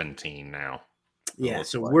 17 now. Yeah,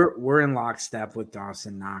 so we're in lockstep with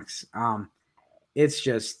Dawson Knox. It's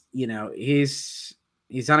just, he's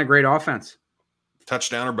on a great offense.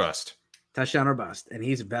 Touchdown or bust. And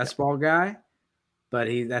he's a best ball guy, but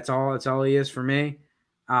that's all he is for me.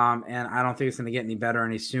 And I don't think it's going to get any better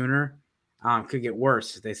any sooner. Could get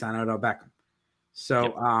worse if they sign Odell Beckham.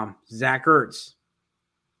 So Zach Ertz,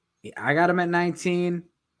 I got him at 19.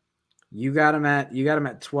 You got him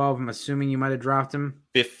at 12. I'm assuming you might have dropped him.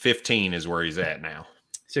 15 is where he's at now.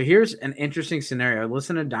 So here's an interesting scenario. I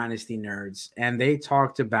listened to Dynasty Nerds, and they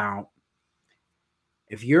talked about,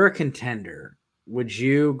 if you're a contender, would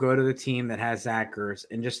you go to the team that has Zach Ertz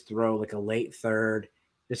and just throw like a late third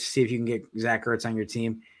just to see if you can get Zach Ertz on your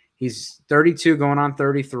team? He's 32 going on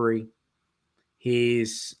 33.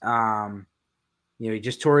 He's, he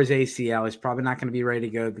just tore his ACL. He's probably not going to be ready to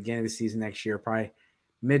go at the beginning of the season next year. Probably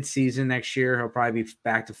mid-season next year, he'll probably be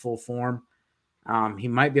back to full form. He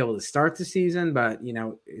might be able to start the season, but,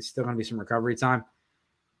 it's still going to be some recovery time.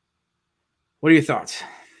 What are your thoughts?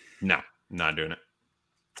 No, not doing it.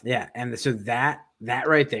 Yeah, and so that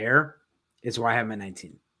right there is why I have him at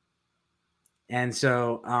 19. And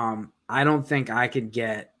so I don't think I could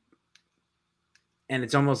get, and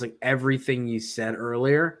it's almost like everything you said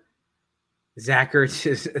earlier, Zach Ertz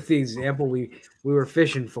is the example we were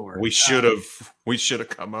fishing for. We should have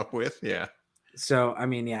come up with, yeah. So, I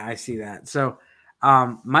mean, yeah, I see that. So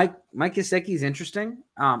Mike Gesicki is interesting.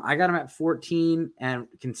 I got him at 14, and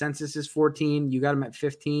consensus is 14. You got him at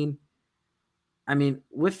 15. I mean,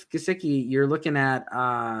 with Gesicki, you're looking at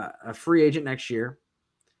a free agent next year.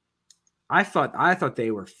 I thought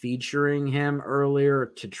they were featuring him earlier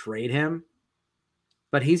to trade him,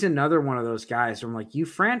 but he's another one of those guys where I'm like, you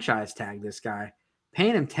franchise tag this guy,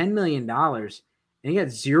 paying him $10 million, and he got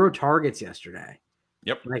 0 targets yesterday.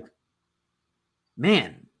 Yep. Like,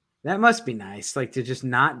 man, that must be nice, like to just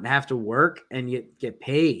not have to work and get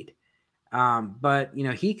paid. But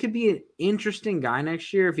he could be an interesting guy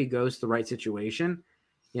next year if he goes to the right situation.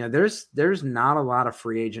 There's not a lot of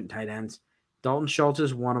free agent tight ends. Dalton Schultz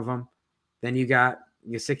is one of them. Then you got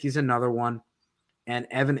Gesicki's another one, and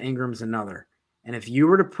Evan Ingram's another. And if you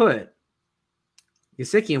were to put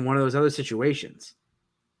Gesicki in one of those other situations,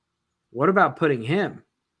 what about putting him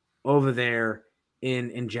over there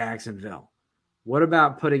in Jacksonville? What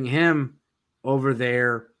about putting him over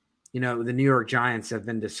there? The New York Giants have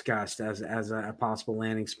been discussed as a possible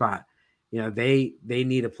landing spot. They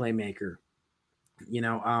need a playmaker.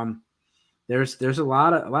 There's a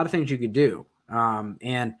lot of things you could do.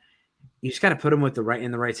 And you just got to put them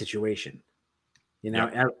in the right situation.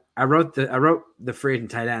 Yep. I wrote the free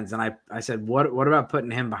agent tight ends, and I said, what about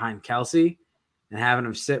putting him behind Kelsey and having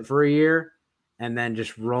him sit for a year and then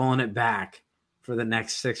just rolling it back for the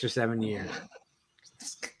next 6 or 7 years?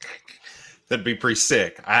 That'd be pretty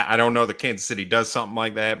sick. I don't know that Kansas City does something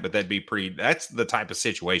like that, but that's the type of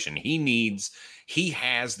situation he needs. He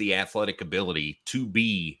has the athletic ability to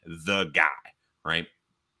be the guy, right?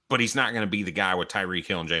 But he's not going to be the guy with Tyreek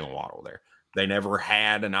Hill and Jalen Waddle there. They never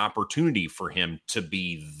had an opportunity for him to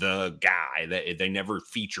be the guy. They never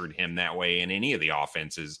featured him that way in any of the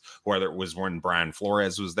offenses, whether it was when Brian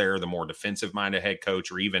Flores was there, the more defensive-minded head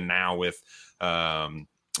coach, or even now with McDaniels.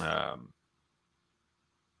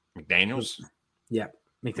 Yeah,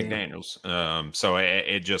 McDaniels. So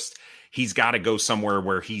he's got to go somewhere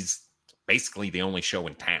where he's basically the only show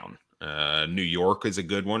in town. New York is a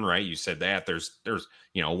good one, right? You said that. There's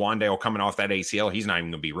Wan'Dale coming off that ACL. He's not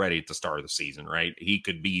even going to be ready at the start of the season, right? He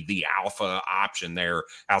could be the alpha option there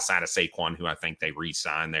outside of Saquon, who I think they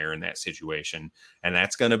re-signed there in that situation. And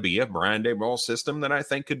that's going to be a Brian Daboll system that I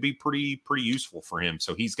think could be pretty useful for him.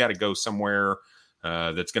 So he's got to go somewhere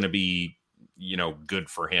that's going to be, good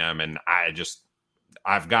for him. And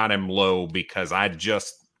I've got him low because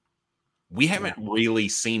we haven't really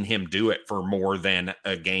seen him do it for more than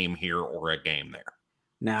a game here or a game there.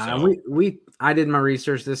 Now, so, I did my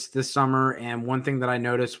research this summer, and one thing that I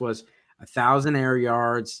noticed was 1,000 air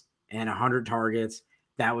yards and 100 targets.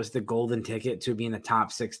 That was the golden ticket to being a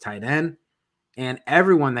top 6 tight end. And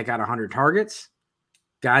everyone that got 100 targets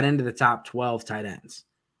got into the top 12 tight ends.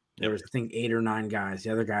 There was, I think, 8 or 9 guys.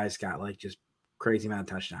 The other guys got like just crazy amount of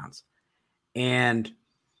touchdowns. And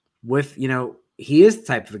with, he is the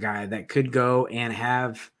type of a guy that could go and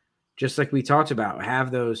have, just like we talked about,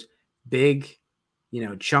 have those big,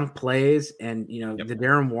 chunk plays and, the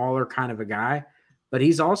Darren Waller kind of a guy. But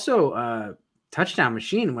he's also a touchdown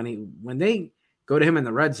machine. When they go to him in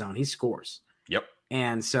the red zone, he scores. Yep.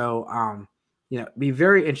 And so, be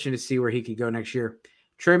very interesting to see where he could go next year.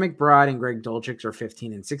 Trey McBride and Greg Dulcich are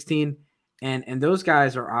 15 and 16. And those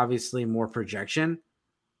guys are obviously more projection.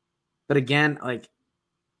 But again, like,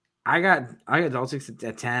 I got Dulcich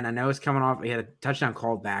at 10. I know it's coming off. He had a touchdown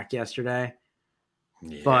called back yesterday.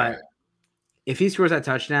 Yeah. But if he scores that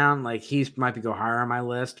touchdown, like, might go higher on my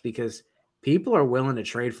list because people are willing to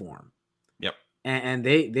trade for him. Yep. And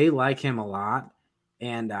they like him a lot.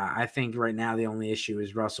 And I think right now the only issue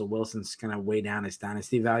is Russell Wilson's going to weigh down his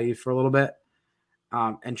dynasty value for a little bit.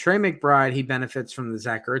 And Trey McBride, he benefits from the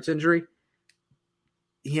Zach Ertz injury.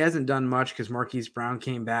 He hasn't done much because Marquise Brown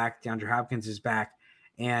came back. DeAndre Hopkins is back.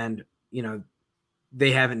 And,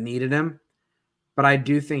 they haven't needed him. But I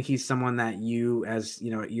do think he's someone that you, as,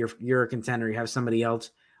 you're a contender. You have somebody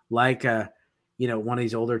else like, one of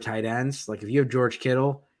these older tight ends. Like if you have George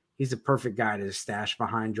Kittle, he's the perfect guy to stash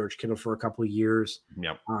behind George Kittle for a couple of years.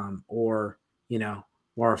 Yep. Or,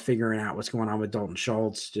 while figuring out what's going on with Dalton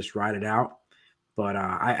Schultz, just ride it out. But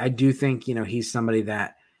I do think, he's somebody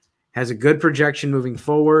that has a good projection moving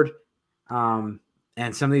forward. And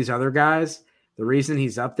some of these other guys, the reason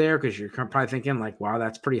he's up there, because you're probably thinking like, wow,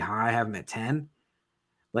 that's pretty high. I have him at 10.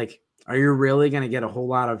 Like, are you really going to get a whole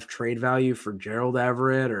lot of trade value for Gerald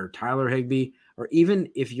Everett or Tyler Higbee? Or even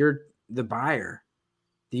if you're the buyer,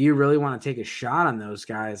 do you really want to take a shot on those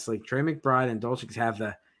guys? Like Trey McBride and Dulcich have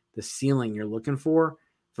the ceiling you're looking for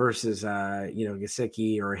versus,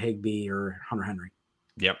 Gesicki or Higbee or Hunter Henry.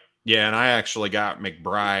 Yep. Yeah, and I actually got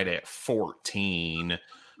McBride at 14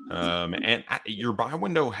 Your buy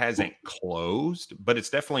window hasn't closed, but it's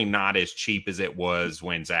definitely not as cheap as it was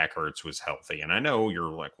when Zach Ertz was healthy. And I know you're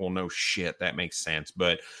like, well, no shit, that makes sense.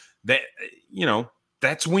 But that,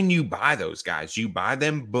 that's when you buy those guys. You buy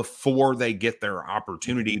them before they get their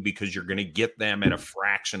opportunity because you're going to get them at a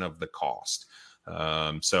fraction of the cost.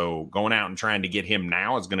 So going out and trying to get him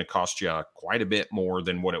now is going to cost you quite a bit more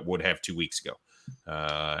than what it would have 2 weeks ago.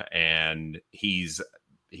 And he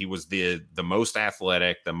was the most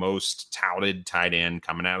athletic, the most touted tight end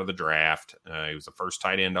coming out of the draft. He was the first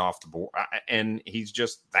tight end off the board, and he's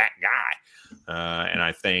just that guy. And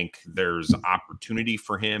I think there's opportunity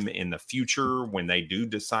for him in the future when they do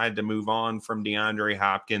decide to move on from DeAndre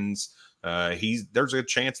Hopkins. There's a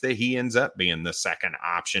chance that he ends up being the second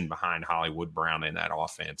option behind Hollywood Brown in that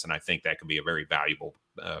offense, and I think that could be a very valuable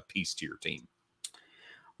piece to your team.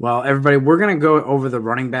 Well, everybody, we're going to go over the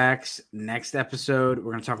running backs next episode.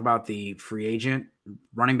 We're going to talk about the free agent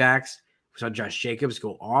running backs. We saw Josh Jacobs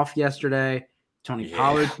go off yesterday. Tony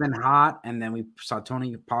Pollard's been hot, and then we saw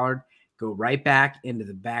Tony Pollard go right back into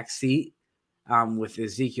the back seat with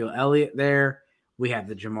Ezekiel Elliott there. We have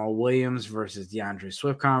the Jamal Williams versus DeAndre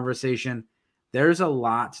Swift conversation. There's a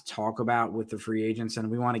lot to talk about with the free agents, and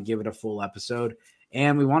we want to give it a full episode,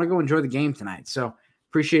 and we want to go enjoy the game tonight. So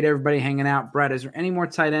appreciate everybody hanging out. Brett, is there any more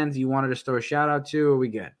tight ends you wanted to throw a shout out to? Or are we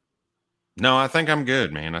good? No, I think I'm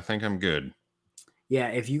good, man. I think I'm good. Yeah,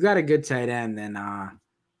 if you got a good tight end, then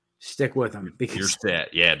stick with them because you're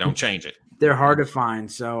set. Yeah, don't change it. They're hard to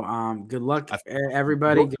find. So good luck,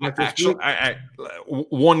 everybody. Good luck this week.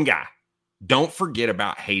 One guy. Don't forget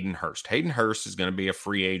about Hayden Hurst. Hayden Hurst is going to be a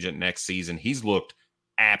free agent next season. He's looked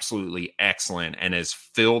absolutely excellent and has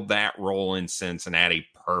filled that role in Cincinnati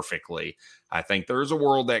perfectly. I think there's a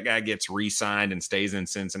world that guy gets re-signed and stays in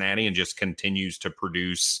Cincinnati and just continues to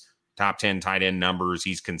produce top 10 tight end numbers.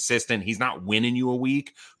 He's consistent. He's not winning you a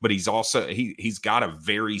week, but he's also he's got a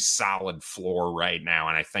very solid floor right now,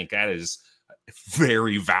 and I think that is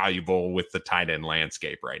very valuable with the tight end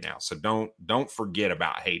landscape right now. So don't forget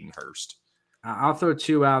about Hayden Hurst. I'll throw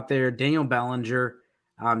two out there. Daniel Bellinger.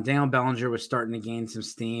 Daniel Bellinger was starting to gain some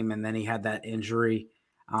steam, and then he had that injury.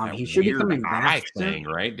 He should be coming back thing,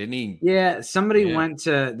 right? Didn't he? Yeah, somebody went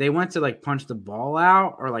to like punch the ball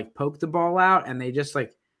out or like poke the ball out, and they just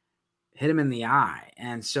like hit him in the eye,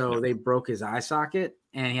 and so they broke his eye socket,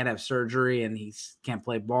 and he had to have surgery, and he can't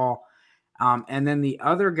play ball. And then the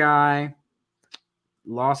other guy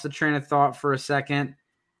lost the train of thought for a second.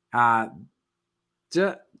 Tyler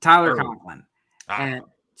Conklin. And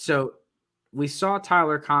so we saw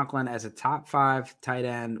Tyler Conklin as a top 5 tight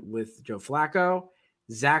end with Joe Flacco.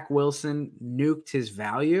 Zach Wilson nuked his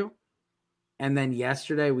value. And then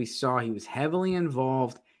yesterday we saw he was heavily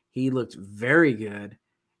involved. He looked very good.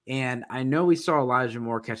 And I know we saw Elijah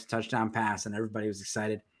Moore catch a touchdown pass and everybody was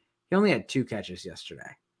excited. He only had 2 catches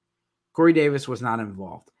yesterday. Corey Davis was not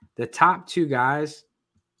involved. The top 2 guys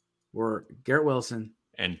were Garrett Wilson.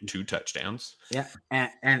 And 2 touchdowns. Yeah.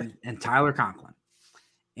 And Tyler Conklin.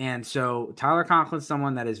 And so Tyler Conklin's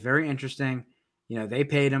someone that is very interesting. They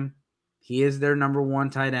paid him. He is their number 1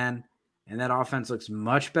 tight end. And that offense looks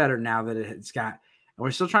much better now that it's got. And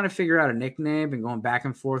we're still trying to figure out a nickname and going back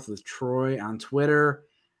and forth with Troy on Twitter.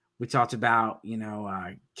 We talked about,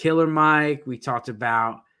 Killer Mike. We talked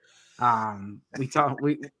about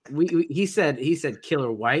he said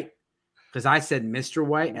Killer White because I said Mr.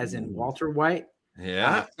 White as in Walter White.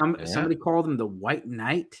 Yeah. Somebody called him the White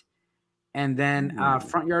Knight. And then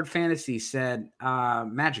Front Yard Fantasy said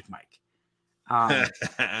Magic Mike.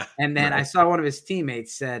 And then I saw one of his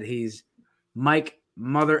teammates said he's Mike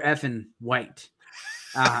Mother Effin White.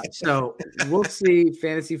 So we'll see.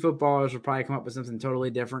 Fantasy footballers will probably come up with something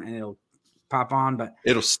totally different and it'll pop on, but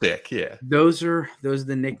it'll stick. Yeah. Those are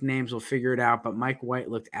the nicknames. We'll figure it out. But Mike White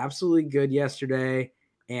looked absolutely good yesterday.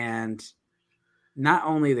 And not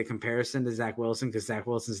only the comparison to Zach Wilson, because Zach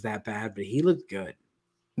Wilson's that bad, but he looked good.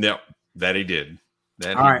 Yep. That he did.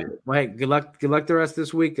 All right. Well, hey, good luck. Good luck the rest of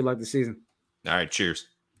this week. Good luck this season. All right. Cheers.